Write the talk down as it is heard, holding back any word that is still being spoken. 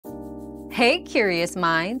Hey, curious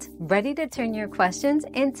mind, ready to turn your questions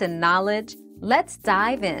into knowledge? Let's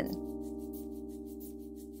dive in.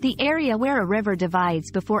 The area where a river divides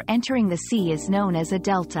before entering the sea is known as a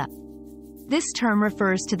delta. This term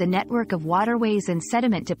refers to the network of waterways and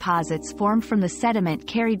sediment deposits formed from the sediment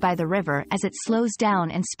carried by the river as it slows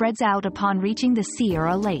down and spreads out upon reaching the sea or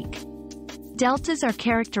a lake. Deltas are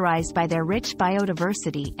characterized by their rich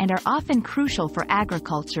biodiversity and are often crucial for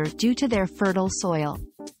agriculture due to their fertile soil.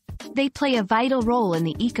 They play a vital role in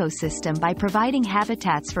the ecosystem by providing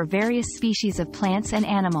habitats for various species of plants and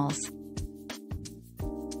animals.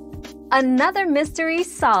 Another mystery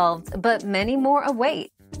solved, but many more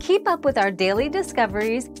await. Keep up with our daily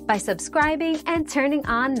discoveries by subscribing and turning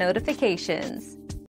on notifications.